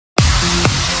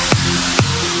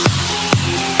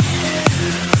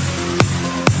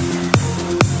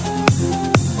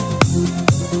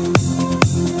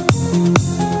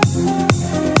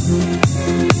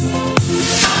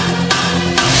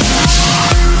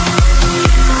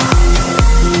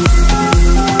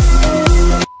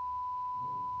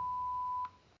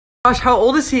Gosh, how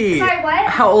old is he? Sorry, what?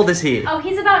 How old is he? Oh,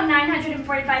 he's about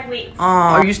 945 weeks.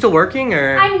 Are you still working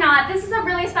or? I'm not. This is a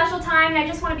really special time and I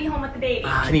just want to be home with the baby.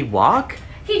 Can he walk?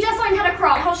 He just learned how to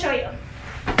crawl. I'll show you.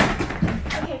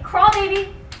 Okay, crawl,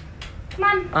 baby.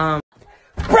 Come on.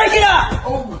 Break it up!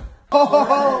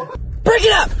 Oh. Break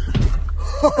it up!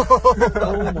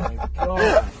 Oh my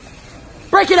god.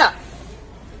 Break it up!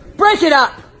 Break it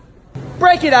up!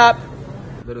 Break it up!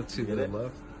 A little too good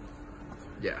left.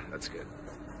 Yeah, that's good.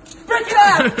 Break it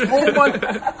up! Oh my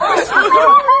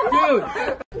dude!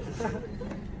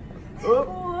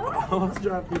 Oh, almost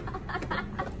dropped you.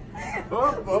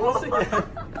 Oh, almost again.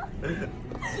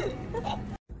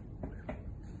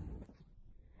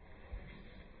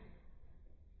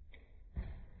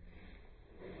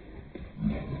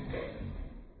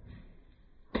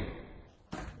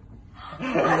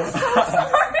 I'm so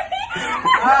sorry.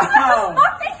 I'm so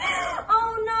sorry. Oh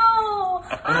no.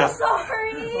 I'm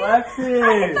sorry. Lexi.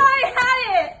 I thought I had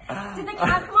it. Did the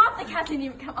cap come off? The cap didn't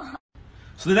even come off.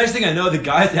 So the next thing I know, the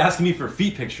guy's asking me for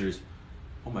feet pictures.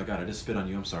 Oh my god, I just spit on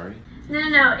you, I'm sorry.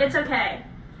 No, it's okay.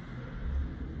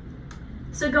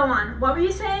 So go on. What were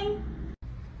you saying?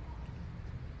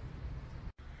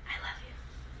 I love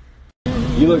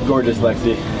you. You look gorgeous,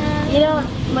 Lexi. You don't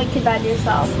look too bad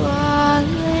yourself.